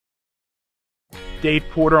Dave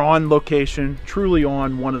Porter on location, truly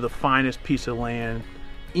on one of the finest pieces of land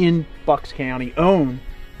in Bucks County, owned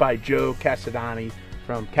by Joe Casadonti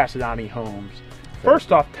from Casadonti Homes.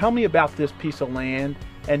 First off, tell me about this piece of land,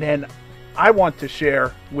 and then I want to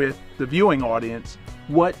share with the viewing audience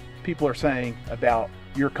what people are saying about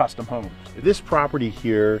your custom homes. This property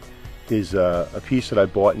here is a piece that I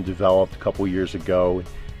bought and developed a couple years ago.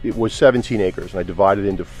 It was 17 acres, and I divided it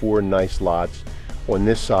into 4 nice lots. On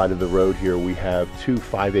this side of the road here, we have 2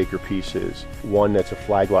 5-acre pieces. One that's a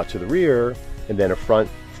flag lot to the rear, and then a front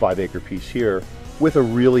 5-acre piece here with a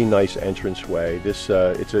really nice entranceway. It's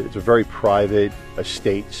a very private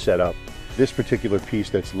estate setup. This particular piece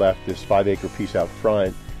that's left, this 5-acre piece out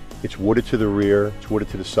front, it's wooded to the rear, it's wooded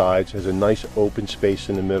to the sides, has a nice open space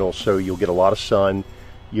in the middle, so you'll get a lot of sun.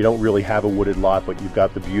 You don't really have a wooded lot, but you've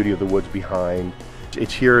got the beauty of the woods behind.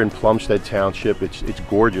 It's here in Plumstead Township. It's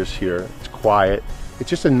gorgeous here. It's quiet. It's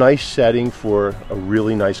just a nice setting for a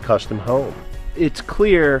really nice custom home. It's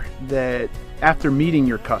clear that after meeting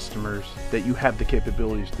your customers that you have the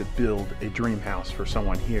capabilities to build a dream house for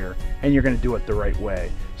someone here, and you're going to do it the right way.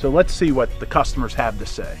 So let's see what the customers have to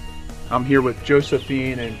say. I'm here with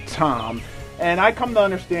Josephine and Tom, and I come to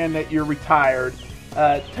understand that you're retired.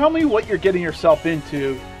 Tell me what you're getting yourself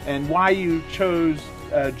into and why you chose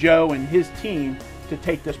Joe and his team to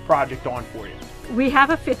take this project on for you. We have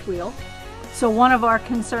a fifth wheel, so one of our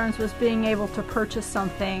concerns was being able to purchase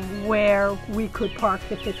something where we could park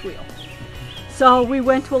the fifth wheel. So we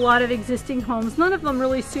went to a lot of existing homes. None of them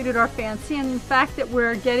really suited our fancy, and the fact that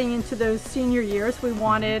we're getting into those senior years, we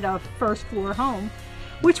wanted a first floor home,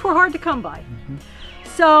 which were hard to come by.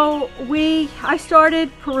 So I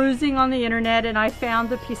started perusing on the internet, and I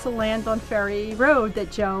found a piece of land on Ferry Road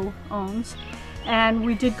that Joe owns. And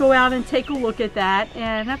we did go out and take a look at that,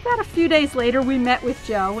 and about a few days later we met with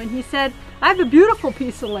Joe, and he said, I have a beautiful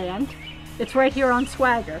piece of land. It's right here on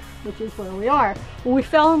Swagger, which is where we are. Well, we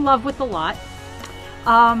fell in love with the lot.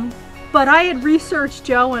 But I had researched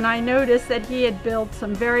Joe, and I noticed that he had built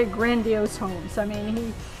some very grandiose homes. I mean,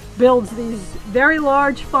 he builds these very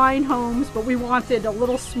large, fine homes, but we wanted a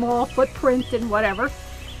little small footprint and whatever.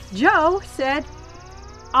 Joe said,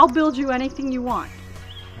 I'll build you anything you want.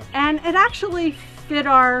 And it actually fit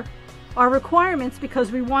our requirements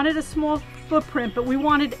because we wanted a small footprint, but we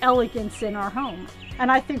wanted elegance in our home.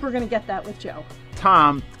 And I think we're going to get that with Joe.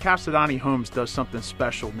 Tom, Casadonti Homes does something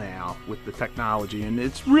special now with the technology, and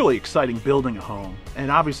it's really exciting building a home.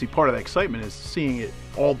 And obviously part of the excitement is seeing it,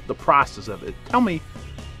 all the process of it. Tell me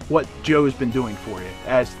what Joe's been doing for you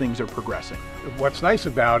as things are progressing. What's nice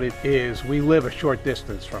about it is we live a short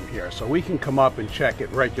distance from here, so we can come up and check it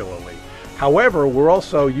regularly. However, we're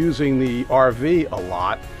also using the RV a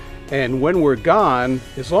lot, and when we're gone,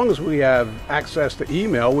 as long as we have access to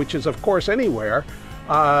email, which is of course anywhere,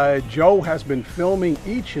 Joe has been filming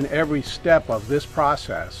each and every step of this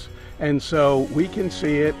process, and so we can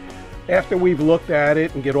see it. After we've looked at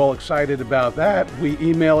it and get all excited about that, we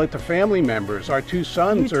email it to family members. Our 2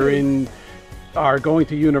 sons are going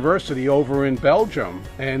to university over in Belgium,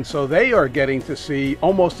 and so they are getting to see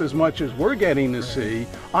almost as much as we're getting to see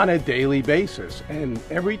on a daily basis. And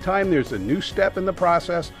every time there's a new step in the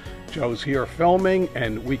process, Joe's here filming,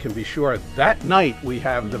 and we can be sure that night we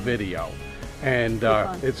have the video. And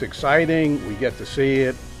it's exciting. We get to see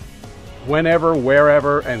it whenever,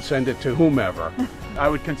 wherever, and send it to whomever. I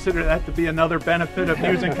would consider that to be another benefit of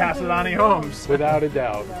using Casadonti Homes. Without a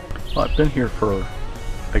doubt. Well, I've been here for,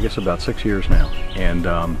 I guess, about 6 years now, and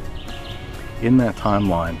in that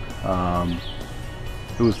timeline,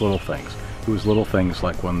 it was little things. It was little things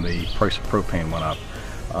like when the price of propane went up.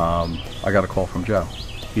 I got a call from Joe.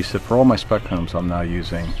 He said, for all my spec homes, I'm now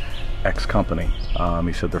using X company.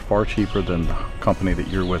 He said, they're far cheaper than the company that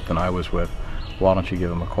you're with and I was with. Why don't you give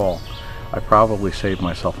them a call? I probably saved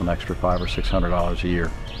myself an extra $500 or $600 a year.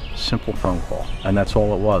 Simple phone call, and that's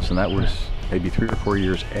all it was, and that was maybe 3 or 4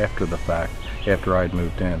 years after the fact, after I had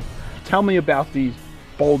moved in. Tell me about these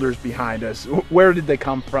boulders behind us. Where did they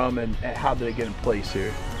come from, and how did they get in place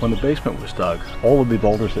here? When the basement was dug, all of the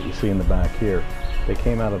boulders that you see in the back here, they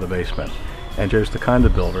came out of the basement. And Joe's the kind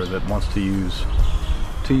of builder that wants to use.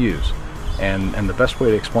 And the best way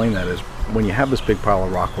to explain that is when you have this big pile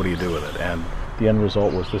of rock, what do you do with it? And the end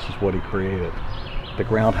result was this is what he created. The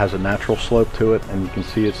ground has a natural slope to it, and you can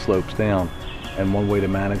see it slopes down. And one way to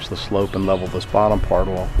manage the slope and level this bottom part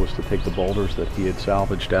off was to take the boulders that he had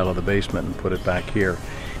salvaged out of the basement and put it back here.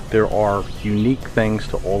 There are unique things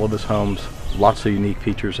to all of his homes, lots of unique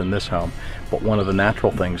features in this home, but one of the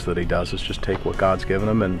natural things that he does is just take what God's given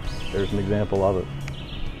him, and there's an example of it.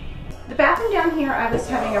 The bathroom down here, I was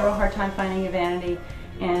having a real hard time finding a vanity,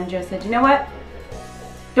 and Joe said, you know what?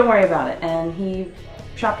 don't worry about it. And he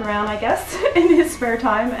shopped around, I guess, in his spare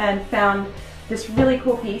time and found this really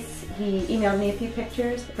cool piece. He emailed me a few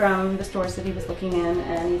pictures from the stores that he was looking in,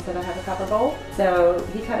 and he said, I have a copper bowl. So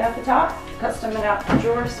he cut out the top, custom it out the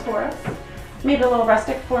drawers for us, made it a little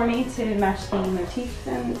rustic for me to match the motif,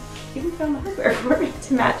 and even found the hardware for me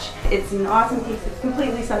to match. It's an awesome piece. It's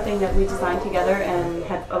completely something that we designed together and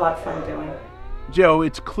had a lot of fun doing. Joe,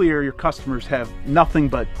 it's clear your customers have nothing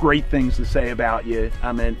but great things to say about you.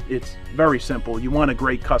 I mean, it's very simple. You want a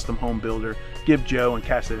great custom home builder, give Joe and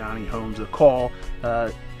Casadonti Homes a call.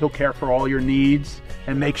 He'll care for all your needs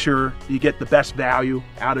and make sure you get the best value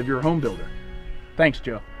out of your home builder. Thanks,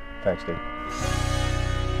 Joe. Thanks, Dave.